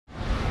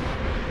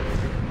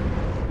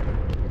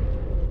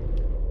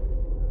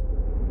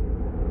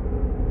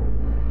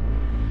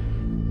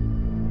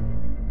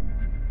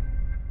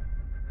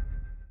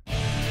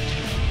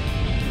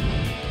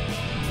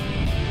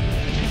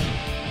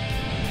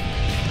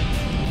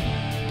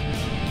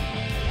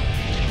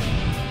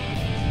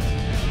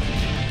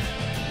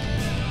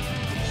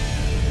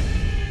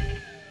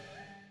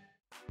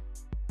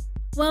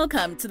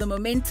Welcome to the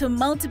Momentum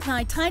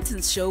Multiply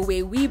Titans show,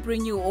 where we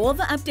bring you all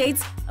the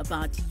updates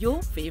about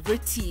your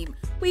favorite team.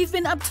 We've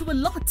been up to a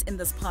lot in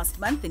this past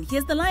month, and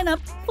here's the lineup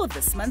for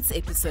this month's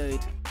episode.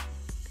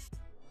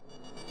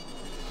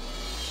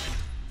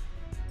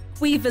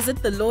 We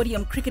visit the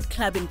Laudium Cricket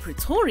Club in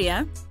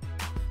Pretoria.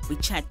 We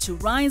chat to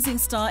rising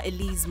star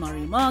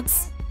Elize-Mari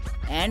Marx.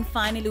 And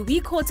finally,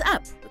 we caught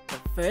up with the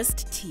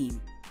first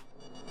team.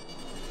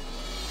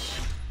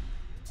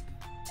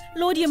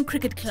 Laudium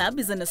Cricket Club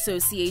is an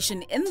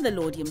association in the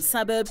Laudium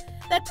suburb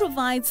that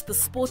provides the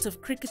sport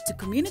of cricket to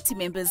community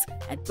members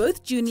at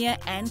both junior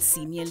and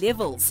senior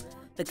levels.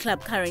 The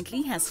club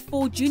currently has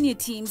 4 junior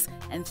teams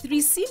and 3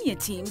 senior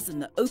teams in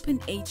the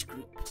open age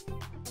group.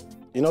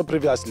 You know,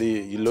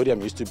 previously,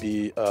 Laudium used to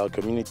be a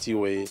community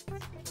where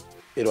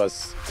it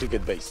was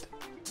cricket-based.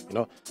 You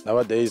know,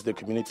 nowadays the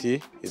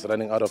community is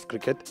running out of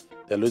cricket.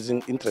 They're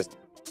losing interest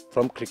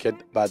from cricket,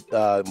 but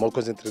more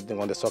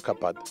concentrating on the soccer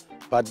part.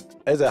 But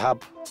as a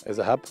hub,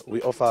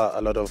 we offer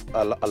a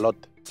lot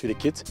to the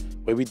kids,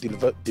 where we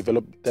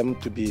develop them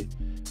to be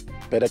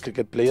better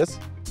cricket players.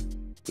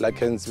 Like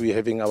hence, we're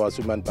having our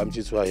Suman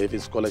Bamjis who are having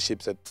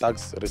scholarships at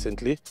Tugs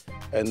recently,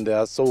 and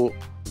there's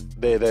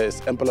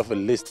ample of a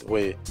list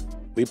where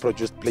we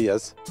produced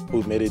players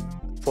who made it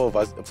for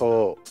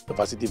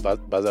varsity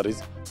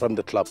bursaries from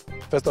the club.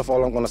 First of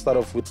all, I'm going to start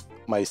off with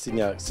my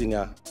senior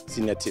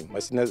team. My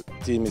senior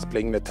team is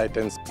playing the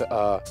Titans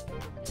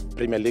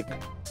Premier League,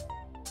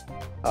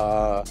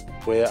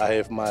 where I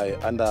have my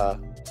under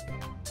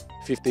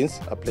 15s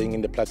are playing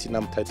in the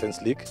Platinum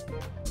Titans League.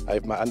 I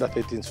have my under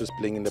 13s who's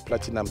playing in the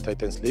Platinum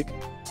Titans League.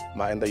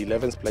 My under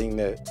 11s playing in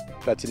the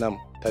Platinum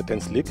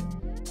Titans League,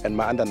 and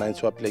my under 9s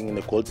who are playing in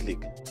the Gold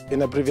League. In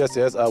the previous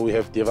years, we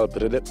have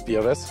Geoffrey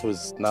Toyana,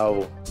 who's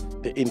now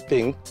the in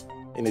thing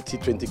in a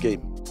T20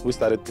 game, who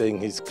started playing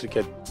his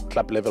cricket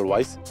club level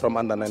wise from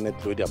under 9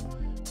 at Laudium.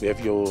 We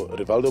have your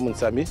Rivaldo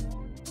Munsami,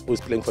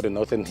 who's playing for the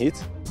Northern Heat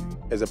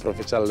as a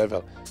professional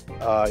level.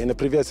 In the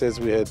previous years,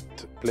 we had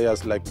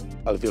players like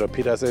Alvira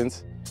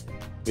Petersens.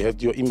 We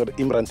had your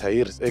Imran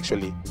Tahir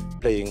actually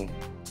playing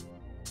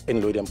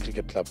in Laudium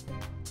Cricket Club.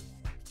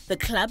 The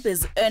club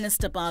is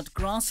earnest about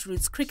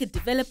grassroots cricket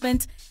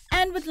development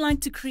and would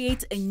like to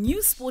create a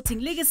new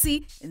sporting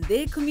legacy in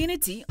their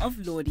community of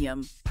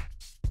Laudium.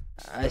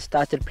 I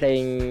started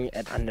playing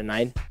at under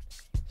 9,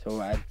 so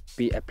I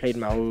played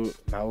my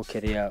whole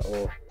career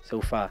or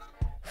so far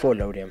for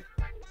Laudium.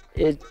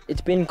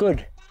 It's been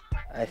good.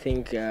 I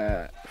think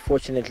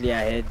fortunately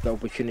I had the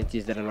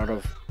opportunities that a lot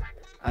of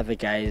other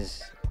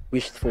guys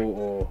wished for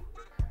or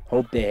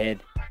hoped they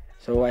had.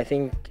 So I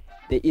think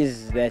there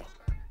is that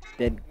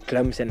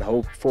glimpse and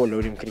hope for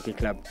Laudium Cricket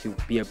Club to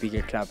be a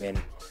bigger club and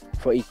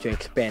for it to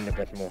expand a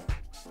bit more.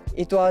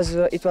 It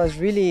was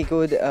really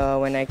good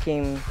when I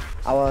came.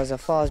 I was a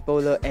fast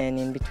bowler, and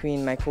in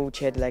between my coach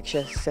had like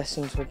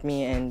sessions with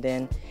me, and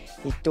then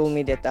he told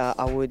me that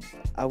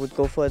I would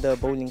go for the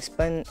bowling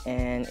spin,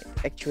 and it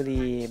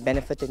actually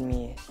benefited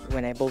me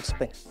when I bowled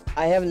spin.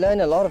 I have learned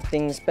a lot of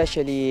things,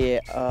 especially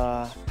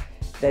the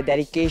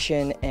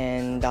dedication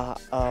and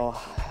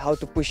how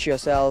to push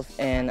yourself,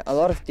 and a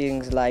lot of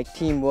things like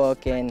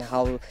teamwork and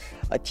how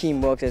a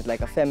team works as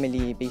like a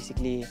family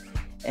basically.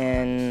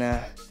 And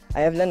I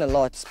have learned a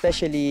lot,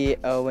 especially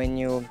when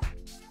you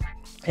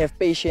have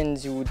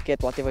patience, you would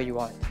get whatever you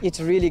want.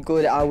 It's really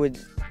good. I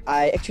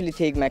actually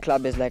take my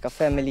club as like a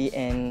family,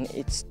 and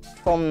it's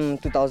from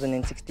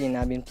 2016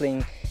 I've been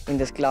playing in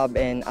this club,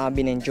 and I've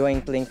been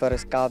enjoying playing for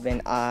this club,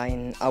 and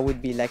I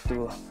would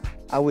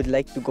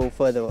like to go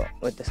further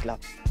with this club.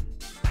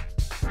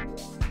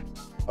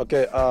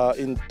 Okay,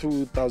 in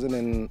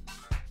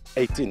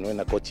 2018 when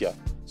I got here,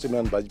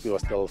 Suman Bajbi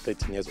was still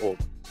 13 years old,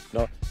 you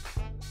know,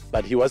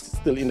 but he was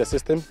still in the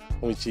system,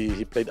 which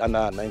he played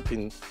under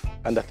 13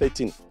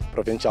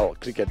 provincial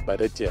cricket by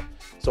that year.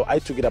 So I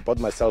took it upon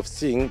myself,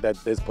 seeing that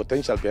there's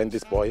potential behind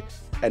this boy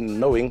and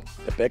knowing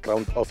the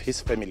background of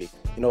his family.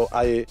 You know,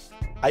 I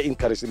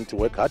encouraged him to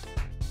work hard,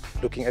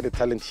 looking at the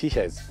talent he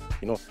has,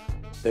 you know,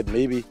 that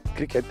maybe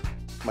cricket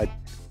might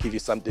give you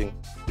something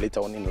later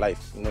on in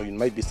life. You know, you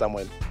might be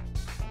somewhere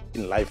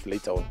in life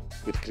later on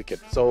with cricket.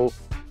 So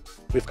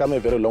we've come a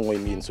very long way,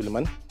 me and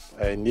Suleiman.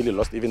 I nearly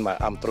lost even my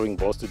arm throwing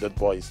balls to that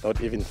boy. It's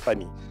not even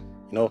funny,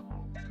 you know.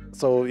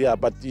 So yeah,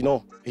 but you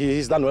know,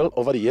 he's done well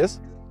over the years.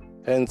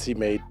 Hence he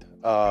made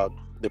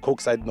the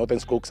Coke side,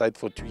 Northern's Coke side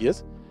for 2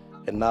 years.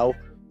 And now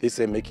this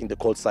is making the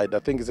Cold side. I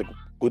think it's a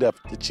good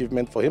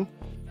achievement for him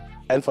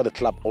and for the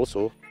club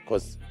also,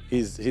 because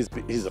he's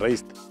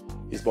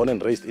born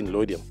and raised in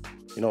Laudium,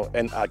 you know,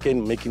 and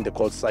again making the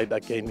Cold side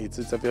again,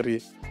 it's a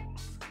very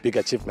big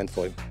achievement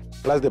for him.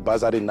 Plus the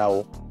bursary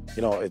now,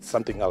 you know, it's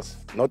something else.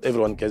 Not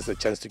everyone gets a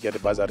chance to get a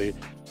bursary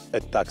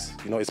at Tax.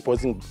 You know, a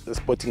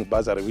sporting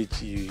bursary,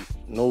 which you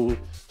know,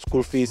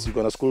 school fees, you're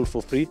gonna school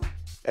for free,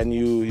 and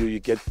you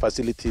get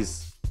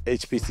facilities,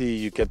 HPC,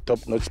 you get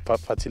top-notch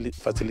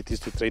facilities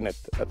to train at.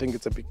 I think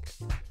it's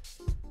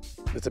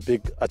a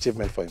big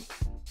achievement for him.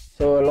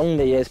 So along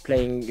the years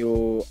playing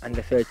your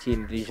under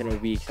 13 regional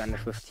weeks, under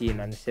 15,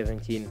 under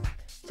 17,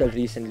 still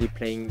recently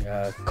playing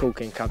Coke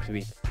and Cups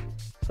Week.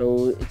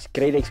 So it's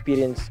great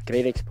experience,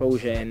 great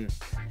exposure, and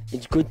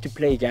it's good to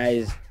play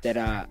guys that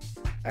are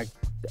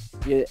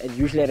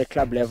usually at a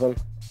club level.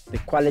 The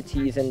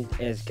quality isn't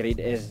as great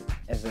as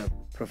a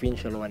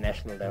provincial or a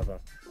national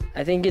level.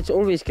 I think it's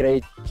always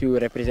great to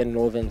represent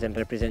Northerns and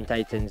represent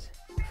Titans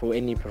for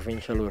any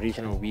provincial or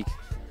regional weeks.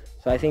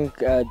 So I think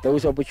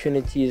those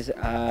opportunities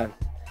are,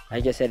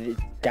 like I said,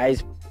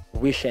 guys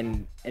wish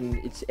and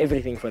it's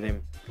everything for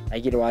them.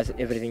 Like it was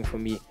everything for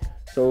me.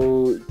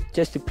 So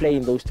just to play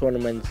in those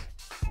tournaments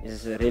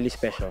is really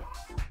special.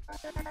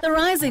 The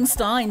rising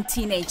star and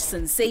teenage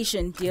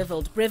sensation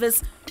Dewald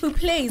Brevis, who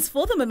plays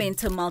for the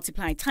Momentum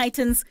Multiply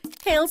Titans,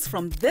 hails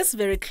from this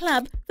very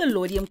club, the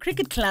Laudium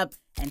Cricket Club,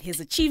 and his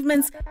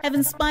achievements have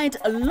inspired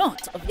a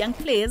lot of young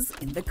players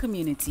in the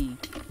community.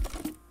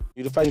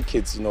 You find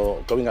kids,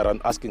 going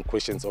around asking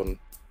questions on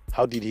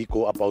how did he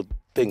go about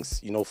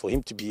things, for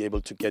him to be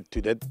able to get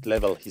to that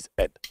level he's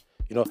at,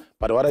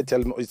 But what I tell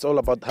them, it's all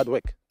about hard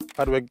work.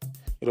 Hard work,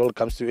 it all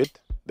comes to it.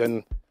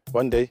 Then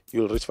one day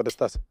you'll reach for the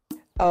stars.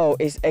 Oh,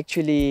 it's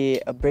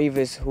actually a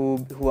Brevis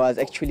who was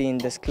actually in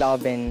this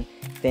club, and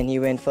then he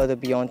went further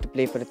beyond to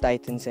play for the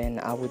Titans, and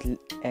I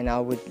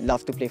would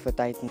love to play for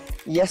Titans.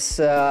 Yes,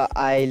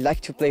 I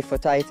like to play for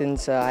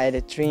Titans. I had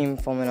a dream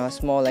from when I was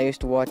small. I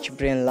used to watch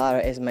Brian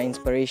Lara as my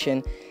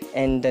inspiration,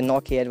 and the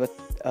knock he had with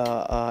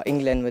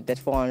England with that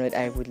 400,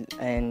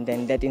 and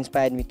then that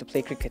inspired me to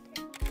play cricket.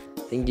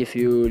 I think if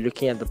you're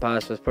looking at the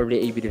past, was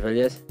probably A.B. de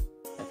Villiers.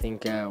 I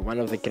think one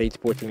of the great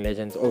sporting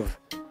legends of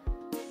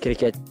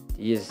cricket.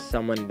 He is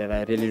someone that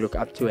I really look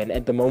up to, and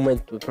at the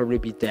moment would probably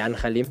be Dayan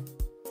Khalim.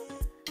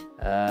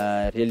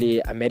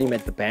 Really, I met him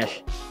at the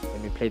Bash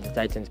when we played the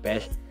Titans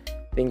Bash.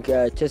 I think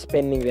just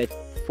spending that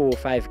 4 or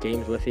 5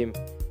 games with him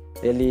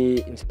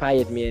really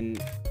inspired me,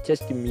 and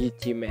just to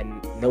meet him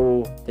and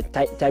know the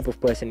type of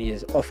person he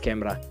is off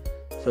camera.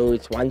 So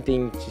it's one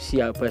thing to see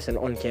a person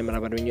on camera,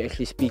 but when you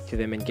actually speak to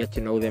them and get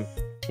to know them,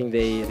 I think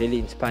he really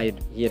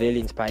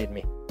inspired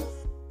me.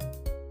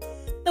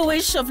 The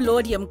wish of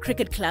Laudium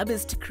Cricket Club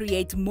is to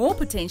create more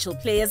potential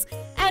players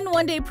and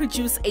one day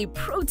produce a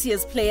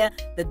Proteas player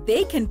that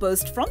they can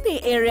boast from their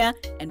area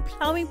and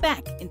ploughing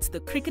back into the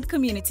cricket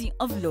community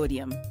of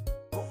Laudium.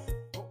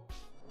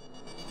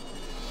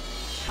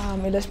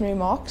 I'm Elize-Mari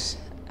Marx.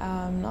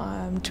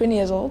 I'm 20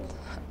 years old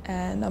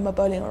and I'm a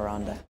bowling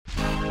all-rounder.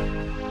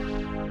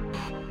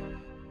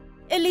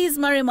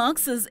 Elize-Mari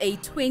Marx is a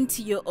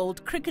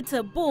 20-year-old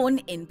cricketer born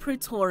in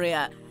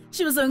Pretoria.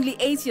 She was only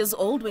 8 years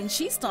old when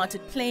she started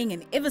playing,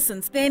 and ever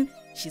since then,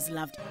 she's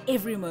loved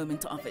every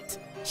moment of it.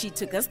 She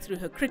took us through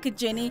her cricket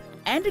journey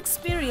and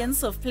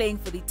experience of playing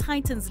for the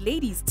Titans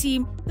ladies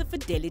team, the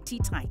Fidelity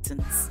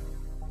Titans.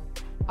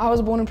 I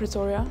was born in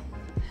Pretoria,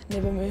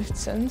 never moved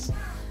since.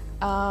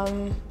 I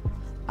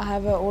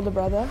have an older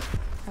brother,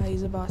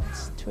 he's about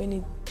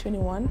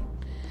 21.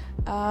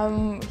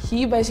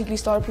 He basically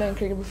started playing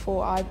cricket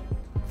before I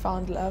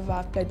found love.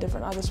 I've played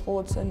different other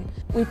sports, and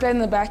we played in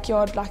the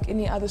backyard like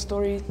any other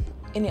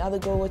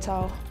girl would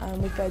tell.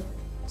 We played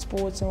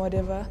sports and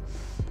whatever,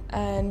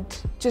 and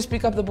just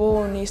pick up the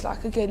ball, and he's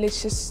like, okay,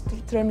 let's just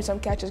throw me some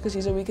catches because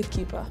he's a wicket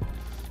keeper.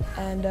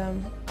 And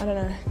I don't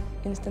know,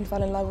 instant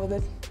fell in love with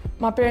it.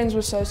 My parents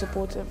were so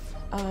supportive.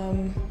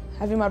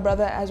 Having my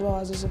brother as well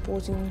as a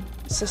supporting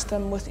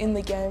system within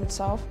the game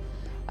itself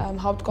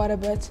helped quite a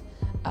bit.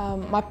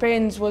 My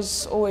parents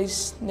was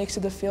always next to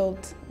the field,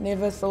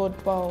 never thought,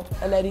 well,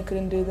 a lady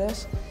couldn't do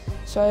this.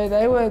 So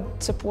they were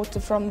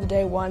supportive from the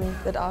day one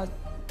that I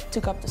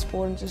took up the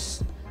sport, and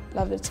just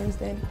loved it since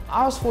then.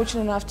 I was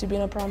fortunate enough to be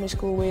in a primary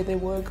school where there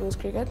were girls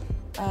cricket.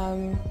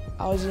 I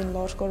was in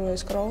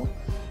Laerskool,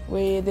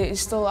 where there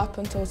is still up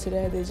until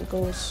today, there's a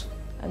girls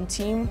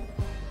team.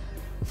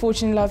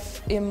 Fortunately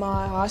enough, in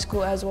my high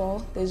school as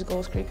well, there's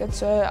girls cricket.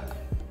 So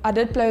I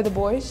did play with the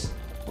boys,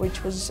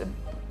 which was a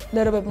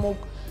little bit more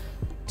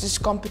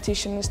just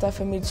competition and stuff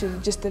for me to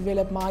just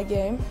develop my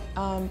game.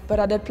 But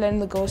I did play in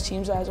the girls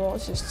teams as well,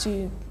 just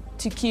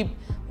to keep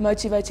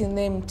motivating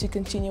them to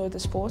continue with the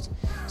sport.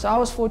 So I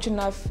was fortunate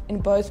enough in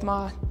both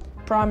my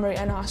primary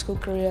and high school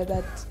career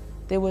that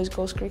there was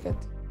girls cricket.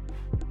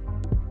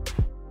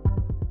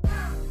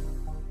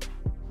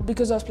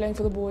 Because I was playing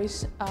for the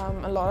boys,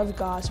 a lot of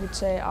guys would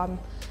say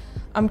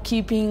I'm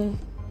keeping,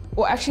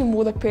 or actually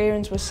more the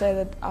parents would say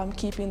that I'm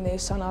keeping their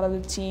son out of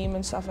the team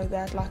and stuff like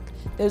that. Like,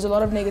 there's a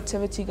lot of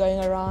negativity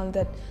going around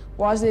that,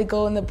 why is there a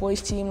girl in the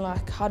boys team,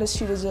 like how does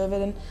she deserve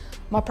it? And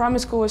my primary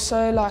school was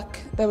so like,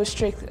 they were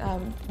strict.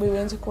 We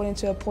went according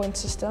to a point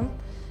system,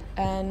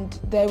 and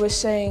they were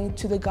saying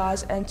to the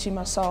guys and to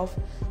myself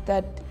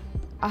that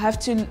I have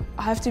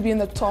to be in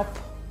the top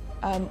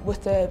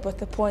with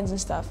the points and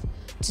stuff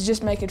to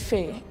just make it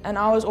fair. And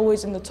I was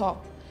always in the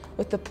top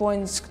with the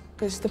points,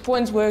 because the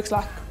points works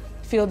like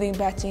fielding,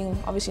 batting,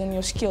 obviously on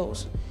your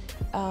skills.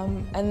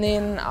 And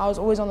then I was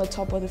always on the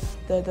top of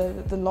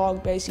the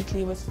log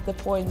basically with the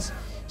points.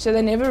 So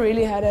they never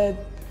really had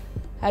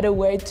a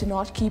way to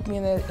not keep me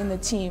in the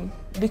team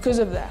because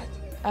of that.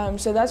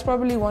 So that's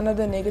probably one of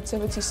the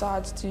negativity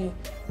sides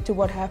to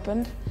what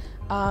happened.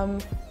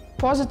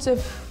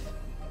 positive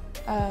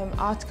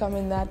outcome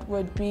in that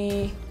would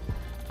be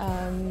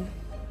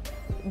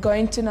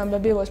going to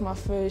Namibia was my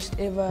first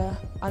ever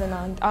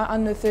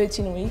under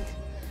 13 week.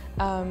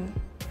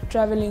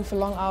 Traveling for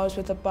long hours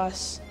with a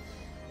bus.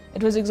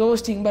 It was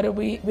exhausting, but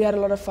we had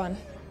a lot of fun.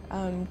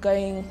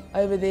 Going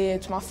over there,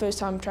 it's my first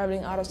time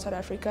traveling out of South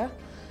Africa.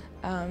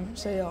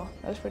 So yeah,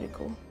 that was pretty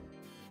cool.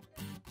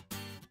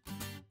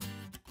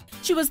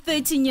 She was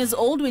 13 years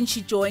old when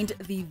she joined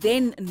the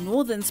then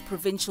Northern's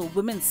provincial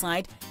women's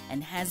side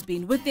and has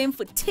been with them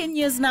for 10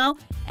 years now,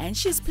 and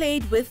she's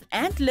played with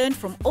and learned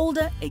from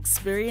older,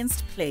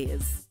 experienced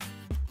players.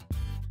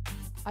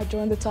 I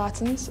joined the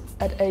Titans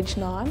at age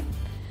 9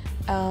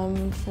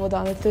 for the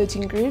under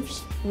 13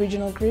 groups,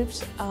 regional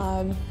groups.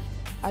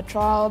 I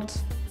trialled,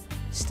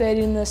 stayed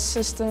in the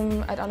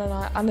system at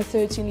under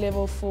 13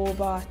 level for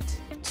about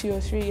 2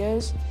 or 3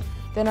 years.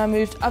 Then I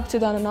moved up to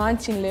the under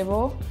 19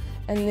 level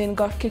and then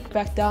got kicked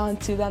back down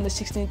to the under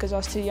 16 because I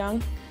was too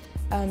young.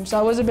 So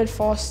I was a bit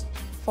fast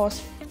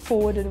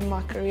forwarded in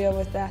my career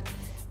with that.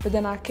 But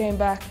then I came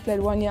back, played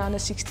 1 year under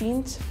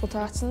 16s for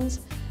Titans,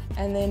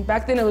 and then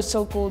back then it was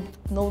still called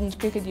Laudium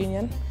Cricket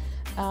Union.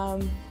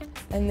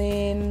 And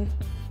then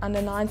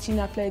under 19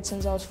 I played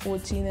since I was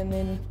 14, and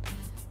then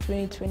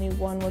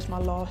 2021 was my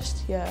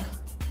last year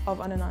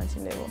of under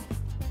 19 level.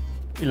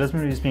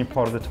 Elize-Mari has been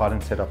part of the Titan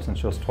setup since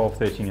she was 12,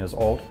 13 years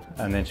old,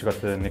 and then she got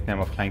the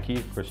nickname of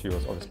Clanky because she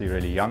was obviously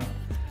really young.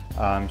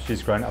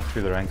 She's grown up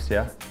through the ranks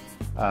here.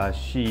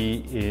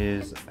 She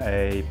is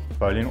a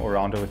bowling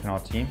all-rounder within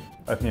our team,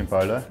 opening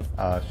bowler.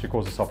 She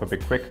calls herself a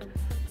big quick,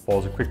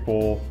 bowls a quick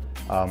ball,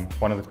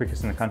 one of the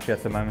quickest in the country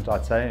at the moment,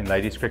 I'd say, in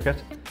ladies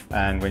cricket.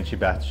 And when she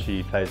bats,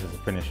 she plays as a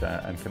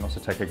finisher and can also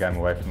take a game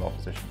away from the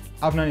opposition.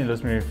 I've known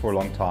Elize-Mari for a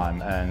long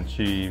time, and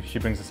she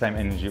brings the same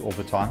energy all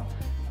the time.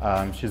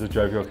 She's a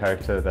jovial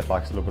character that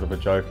likes a little bit of a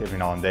joke every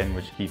now and then,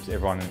 which keeps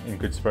everyone in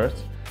good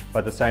spirits. But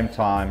at the same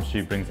time,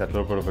 she brings that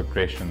little bit of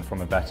aggression from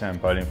a batter and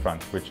bowling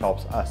front, which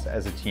helps us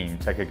as a team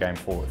take a game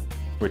forward,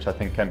 which I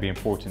think can be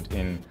important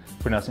in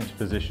putting us into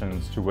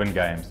positions to win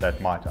games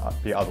that might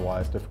be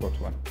otherwise difficult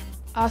to win.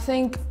 I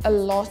think a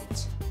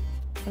lot,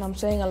 and I'm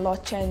saying a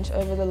lot, changed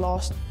over the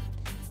last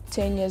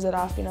 10 years that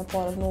I've been a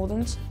part of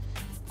Northerns,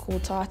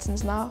 called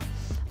Titans now.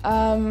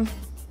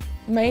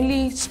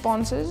 Mainly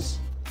sponsors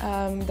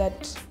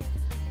that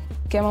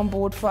came on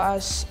board for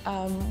us.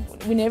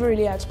 We never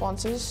really had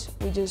sponsors.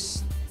 We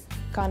just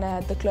kind of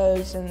had the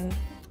clothes and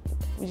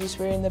we just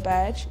wearing the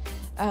badge.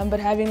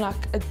 But having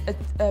like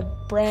a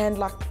brand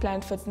like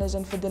Planet Fitness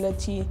and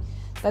Fidelity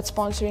that's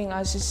sponsoring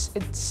us,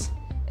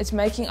 it's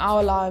making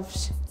our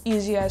lives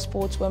easier as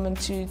sportswomen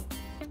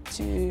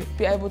to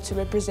be able to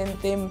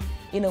represent them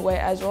in a way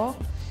as well.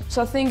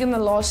 So I think in the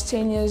last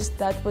 10 years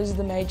that was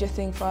the major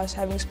thing for us,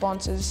 having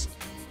sponsors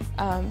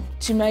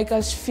to make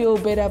us feel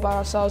better about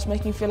ourselves,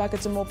 making feel like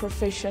it's a more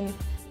profession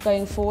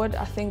going forward.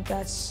 I think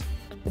that's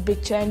the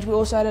big change. We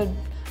also had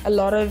a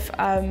lot of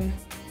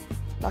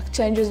like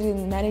changes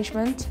in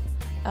management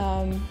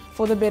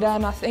for the better,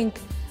 and I think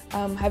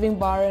having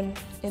Byron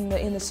in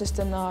the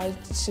system now,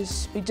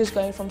 we're just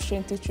going from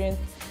strength to strength.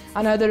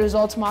 I know the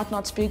results might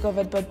not speak of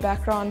it, but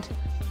background,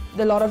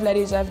 a lot of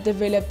ladies have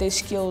developed their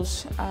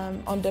skills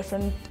on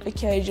different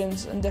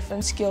occasions and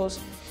different skills.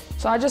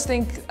 So I just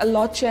think a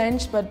lot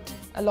changed, but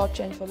a lot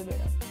changed for the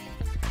better.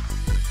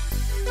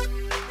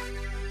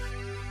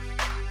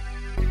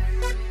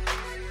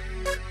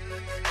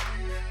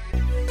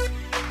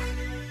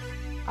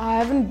 I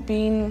haven't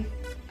been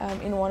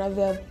in one of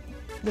the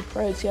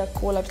pro-tier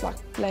call-ups,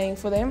 like playing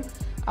for them.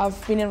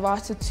 I've been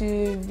invited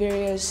to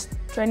various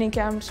training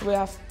camps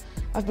where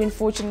I've been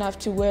fortunate enough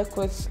to work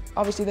with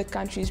obviously the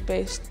country's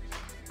best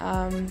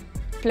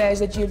players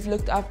that you've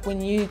looked up when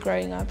you were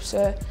growing up.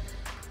 So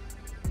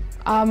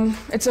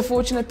it's a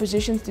fortunate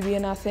position to be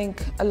in. I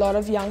think a lot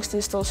of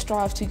youngsters still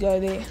strive to go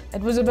there.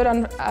 It was a bit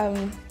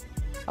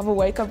of a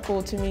wake-up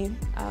call to me.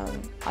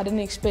 I didn't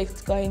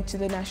expect going to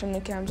the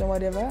national camps and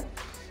whatever.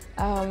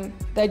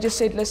 They just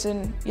said,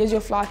 listen, here's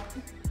your flight,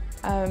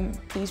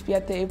 please be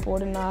at the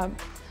airport, and I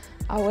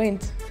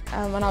went.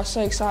 And I was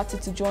so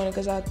excited to join it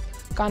because I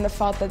kind of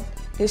felt that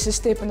there's a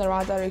step in the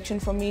right direction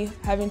for me,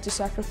 having to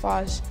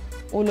sacrifice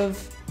all of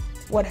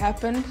what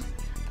happened,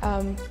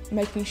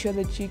 making sure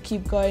that you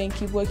keep going,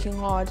 keep working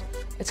hard.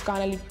 It's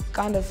kind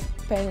of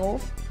paying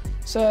off.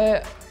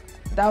 So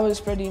that was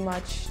pretty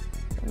much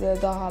the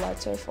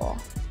highlight so far.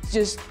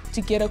 Just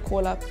to get a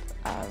call up,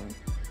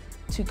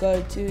 to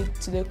go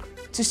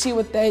to see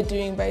what they're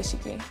doing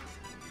basically.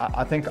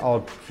 I think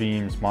our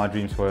dreams, my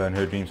dreams for her and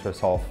her dreams for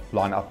herself,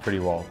 line up pretty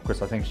well,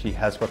 because I think she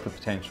has got the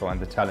potential and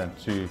the talent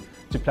to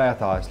play at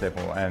the highest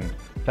level and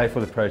play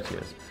for the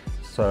Proteas.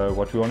 So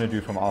what we want to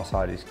do from our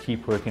side is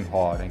keep working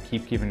hard and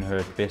keep giving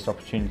her the best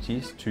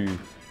opportunities to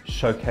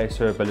showcase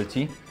her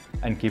ability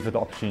and give her the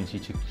opportunity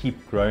to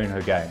keep growing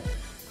her game.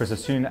 Because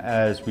as soon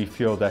as we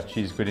feel that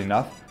she's good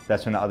enough,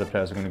 that's when the other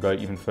players are going to go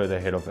even further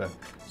ahead of her.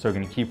 So we're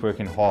going to keep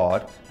working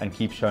hard and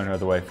keep showing her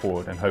the way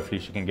forward, and hopefully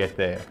she can get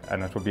there.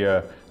 And it will be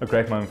a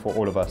great moment for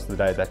all of us the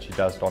day that she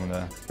does don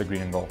the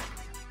green and gold.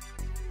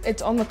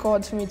 It's on the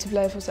cards for me to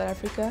play for South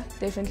Africa,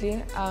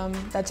 definitely.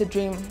 That's a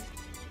dream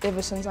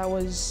ever since I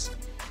was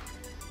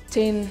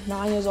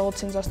 9 years old,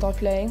 since I started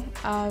playing.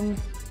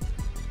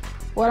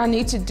 What I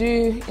need to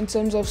do in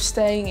terms of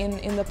staying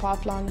in the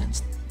pipeline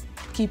and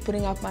keep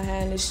putting up my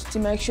hand is to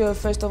make sure,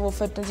 first of all,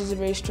 fitness is a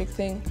very strict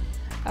thing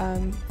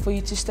for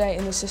you to stay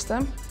in the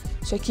system.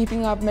 So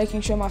keeping up,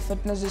 making sure my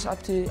fitness is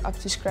up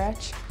to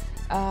scratch.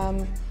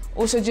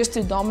 Also just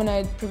to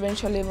dominate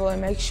provincial level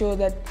and make sure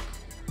that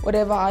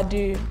whatever I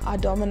do, I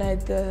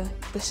dominate the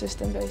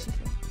system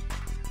basically.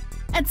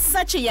 At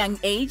such a young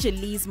age,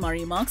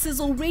 Elize-Mari Marx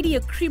is already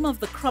a cream of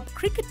the crop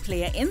cricket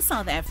player in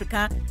South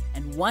Africa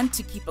and one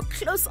to keep a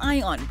close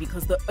eye on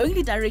because the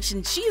only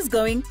direction she is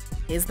going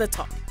is the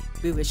top.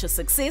 We wish her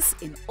success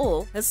in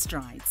all her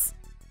strides.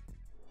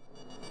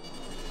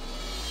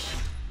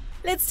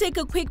 Let's take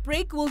a quick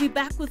break. We'll be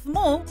back with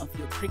more of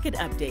your cricket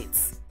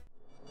updates.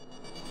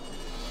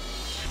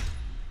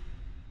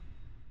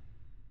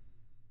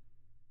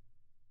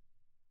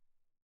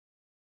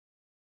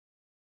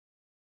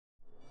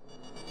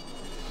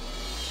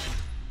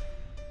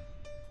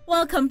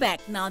 Welcome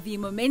back. Now, the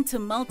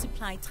Momentum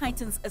Multiply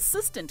Titans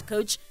assistant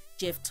coach,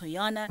 Geoffrey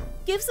Toyana,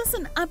 gives us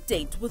an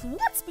update with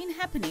what's been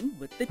happening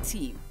with the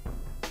team.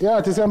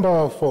 Yeah,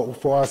 December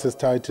for us as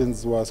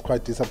Titans was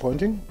quite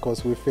disappointing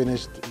because we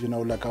finished,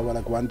 our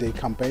one-day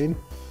campaign,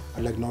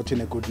 not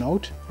in a good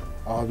note.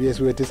 Yes,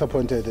 we were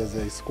disappointed as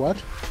a squad,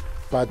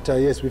 but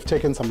yes, we've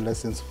taken some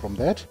lessons from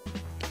that.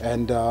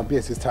 And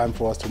yes, it's time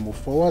for us to move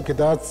forward.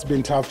 That's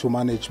been tough to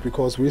manage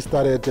because we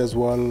started as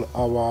well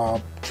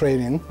our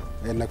training,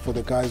 and for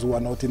the guys who are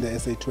not in the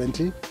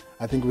SA20,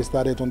 I think we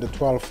started on the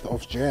 12th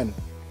of Jan.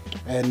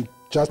 And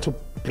just to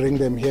bring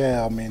them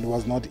here, it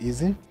was not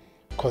easy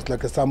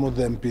because some of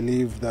them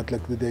believe that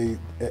they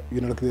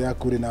are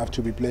good enough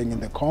to be playing in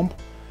the comp,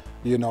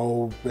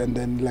 and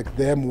then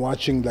them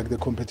watching the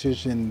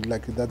competition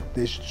that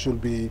they should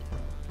be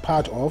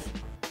part of.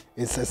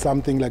 It's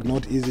something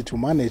not easy to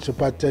manage,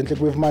 but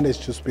we've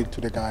managed to speak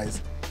to the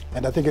guys,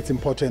 and I think it's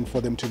important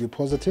for them to be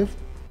positive,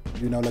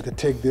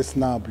 take this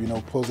snub,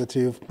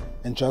 positive,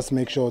 and just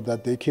make sure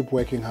that they keep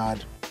working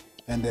hard,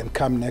 and then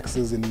come next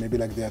season, maybe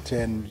their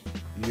turn,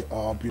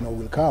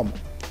 will come.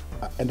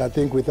 And I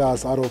think with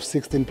us, out of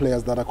 16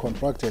 players that are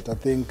contracted, I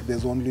think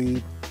there's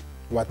only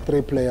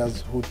 3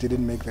 players who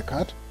didn't make the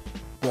cut,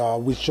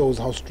 which shows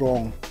how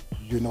strong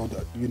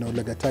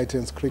a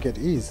Titans cricket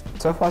is.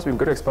 So far it's been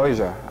good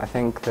exposure. I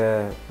think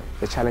the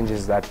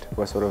challenges that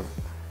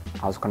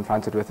I was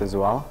confronted with as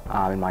well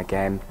in my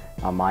game,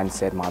 my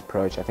mindset, my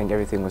approach, I think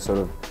everything was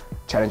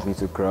challenged me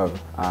to grow.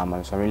 So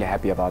I'm really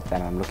happy about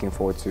that, and I'm looking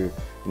forward to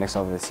the next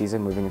half of the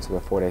season, moving into the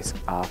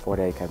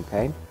four-day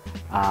campaign.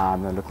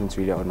 I'm looking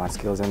to really own my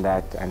skills in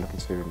that and looking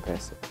to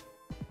impress it.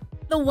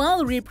 The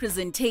well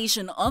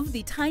representation of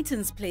the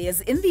Titans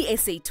players in the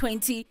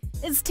SA20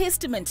 is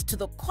testament to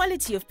the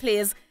quality of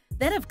players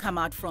that have come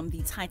out from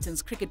the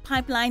Titans cricket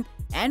pipeline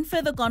and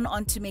further gone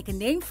on to make a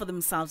name for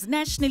themselves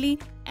nationally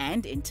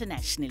and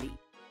internationally.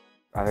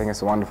 I think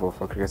it's wonderful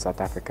for Cricket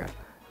South Africa.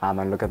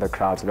 And look at the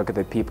crowds, look at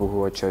the people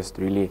who are just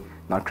really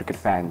not cricket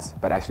fans,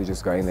 but actually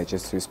just going there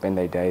just to spend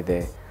their day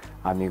there.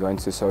 You go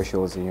into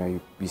socials,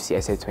 you see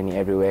SA20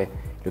 everywhere,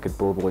 you look at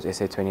billboards,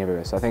 SA20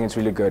 everywhere. So I think it's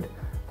really good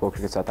for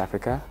Cricket South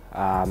Africa,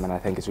 and I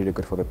think it's really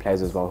good for the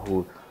players as well,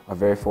 who are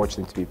very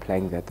fortunate to be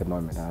playing there at the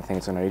moment. And I think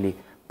it's going to really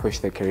push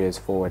their careers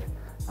forward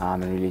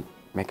and really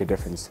make a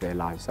difference to their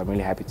lives. So I'm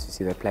really happy to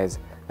see the players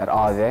that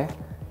are there,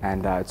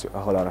 and it's a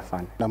whole lot of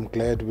fun. I'm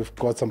glad we've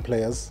got some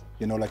players,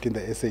 in the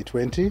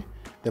SA20.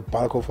 The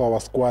bulk of our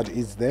squad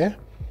is there,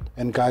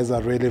 and guys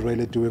are really,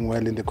 really doing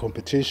well in the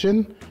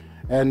competition.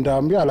 And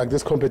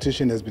this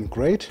competition has been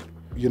great.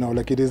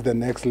 It is the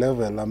next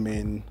level.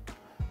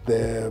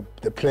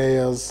 The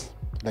players,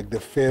 the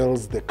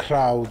fields, the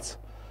crowds,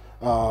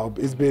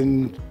 it's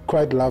been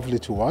quite lovely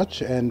to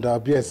watch. And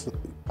yes,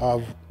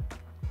 I've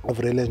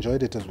really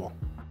enjoyed it as well.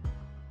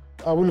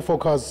 I will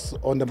focus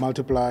on the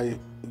multiply,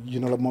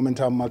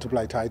 Momentum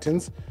Multiply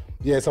Titans.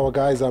 Yes, our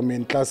guys,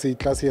 Classy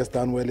has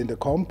done well in the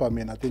comp. I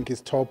think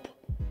he's top,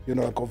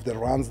 of the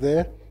runs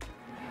there.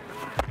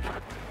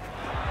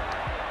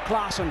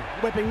 Klaassen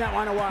whipping that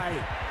one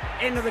away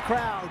into the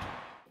crowd.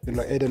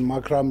 Aiden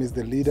Makram is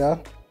the leader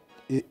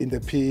in the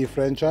PE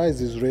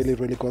franchise. He's really,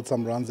 really got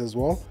some runs as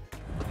well.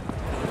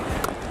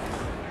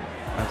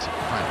 That's a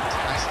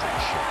fantastic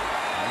shot.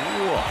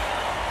 Whoa.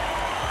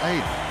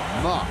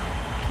 Aiden Mark,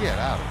 get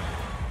out of it.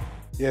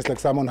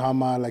 Yes, Simon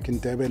Hammer, in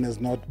Durban, has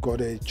not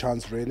got a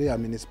chance really.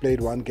 he's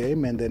played one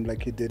game and then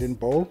he didn't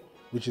bowl,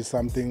 which is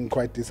something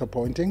quite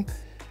disappointing.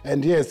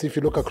 And yes, if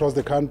you look across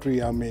the country,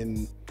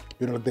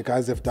 the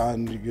guys have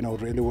done,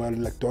 really well.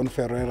 Don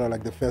Ferreira,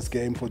 the first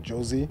game for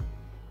Josie,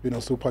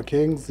 Super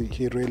Kings,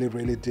 he really,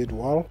 really did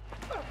well.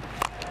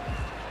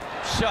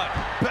 Shot,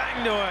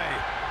 banged away.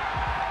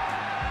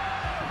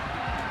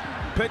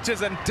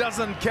 Pitches and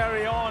doesn't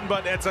carry on,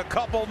 but it's a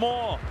couple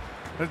more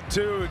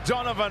to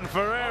Jonathan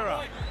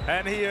Ferreira,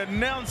 and he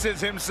announces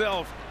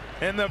himself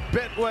in the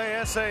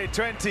Betway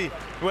SA20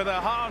 with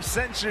a half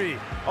century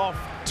of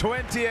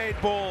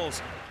 28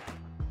 balls.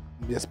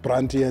 Yes,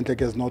 Branty and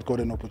has not got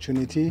an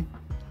opportunity.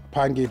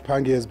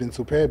 Pangi has been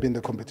superb in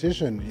the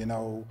competition. You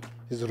know,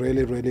 he's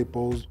really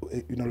bowled,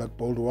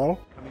 bowled well.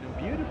 Coming in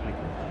beautifully.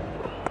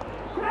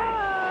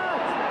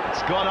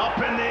 It's gone up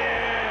in the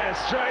air,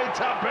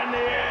 straight up in the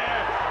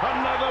air.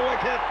 Another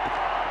wicket.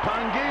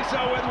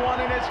 Pangisa with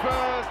one in his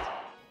first.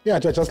 Yeah,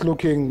 just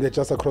looking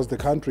just across the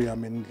country, I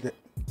mean,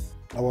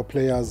 our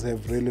players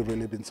have really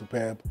been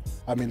superb.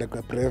 I mean,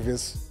 like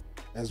Brevis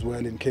as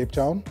well in Cape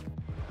Town.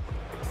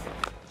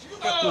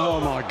 Oh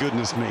my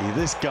goodness me,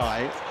 this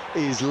guy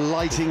is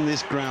lighting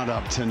this ground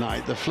up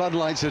tonight. The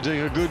floodlights are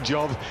doing a good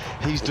job,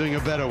 he's doing a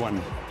better one.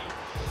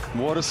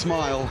 What a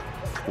smile,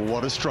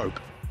 what a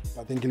stroke.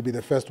 I think he'll be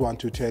the first one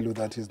to tell you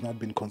that he's not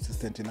been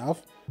consistent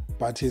enough,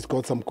 but he's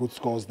got some good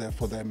scores there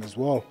for them as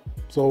well.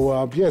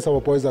 So yes,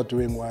 our boys are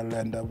doing well,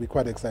 and we're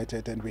quite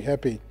excited and we're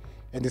happy.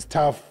 And it's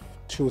tough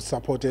to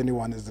support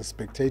anyone as a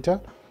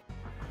spectator.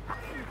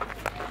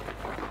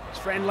 It's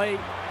friendly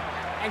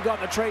and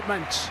got the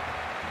treatment.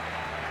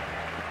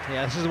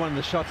 Yeah, this is one of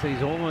the shots that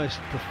he's almost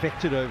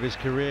perfected over his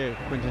career,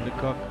 Quinton de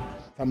Kock.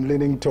 I'm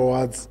leaning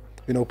towards,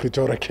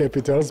 Pretoria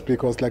Capitals,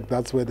 because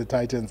that's where the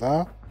Titans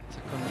are. It's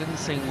a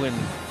convincing win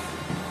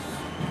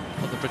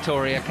for the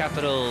Pretoria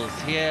Capitals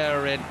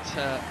here at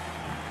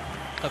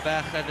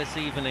Gqeberha this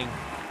evening.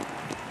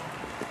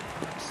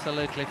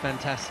 Absolutely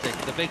fantastic.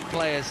 The big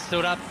players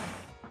stood up.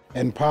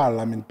 And PAL,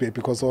 I mean,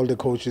 because all the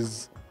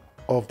coaches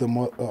of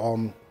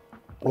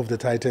the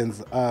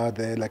Titans are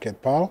there,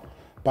 at PAL.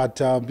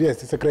 But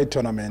yes, it's a great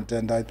tournament,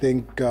 and I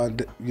think going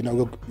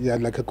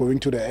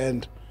to the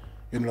end,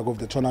 of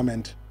the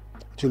tournament,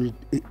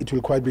 it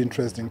will quite be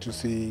interesting to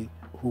see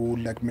who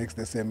makes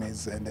the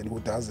semis and then who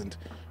doesn't,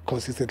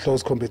 because it's a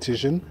close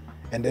competition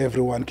and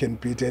everyone can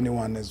beat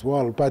anyone as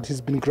well. But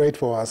it's been great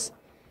for us,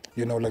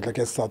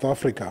 as South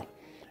Africa.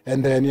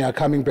 And then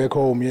coming back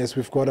home, yes,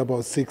 we've got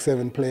about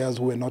 6-7 players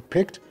who were not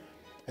picked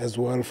as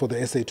well for the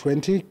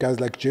SA20. Guys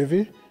like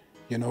Geoffrey,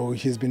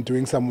 he's been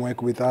doing some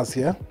work with us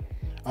here.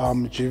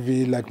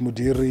 Geoffrey,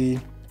 Mudiri,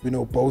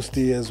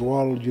 Boasty as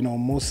well,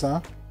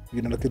 Musa,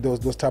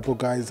 those type of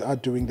guys are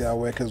doing their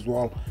work as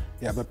well.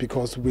 Yeah, but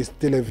because we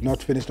still have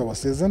not finished our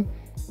season,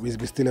 we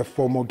still have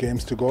 4 more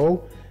games to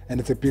go, and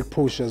it's a big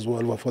push as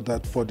well for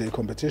that 4-day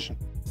competition.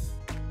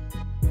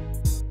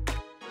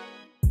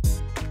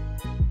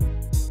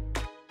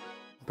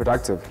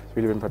 Productive, it's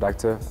really been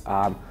productive.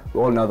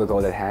 We all know the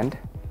goal at hand.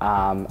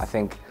 I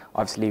think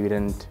obviously we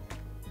didn't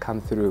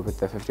come through with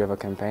the 50-over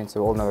campaign,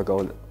 so we all know the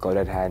goal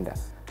at hand.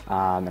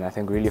 And I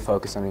think really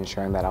focus on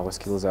ensuring that our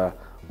skills are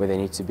where they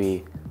need to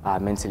be.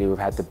 Mentally, we've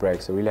had the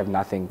break, so we really have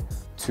nothing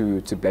to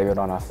blame it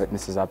on. Our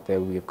fitness is up there,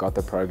 we've got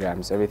the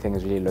programs, everything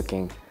is really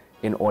looking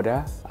in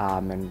order,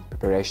 and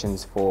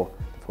preparations for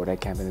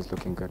that campaign is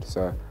looking good.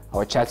 So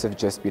our chats have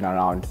just been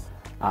around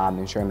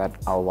ensuring that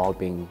our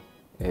well-being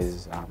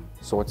is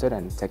sorted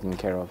and taken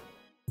care of.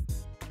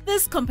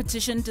 This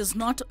competition does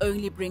not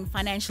only bring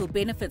financial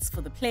benefits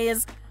for the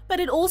players, but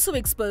it also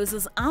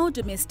exposes our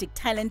domestic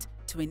talent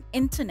to an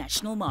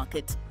international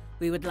market.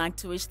 We would like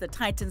to wish the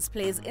Titans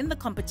players in the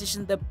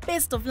competition the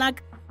best of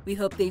luck. We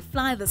hope they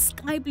fly the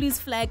Sky Blues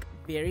flag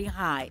very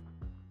high.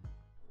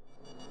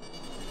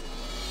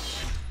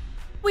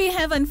 We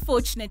have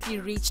unfortunately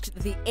reached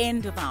the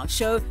end of our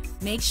show.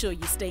 Make sure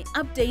you stay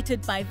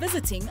updated by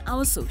visiting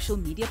our social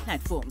media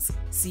platforms.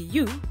 See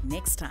you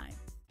next time.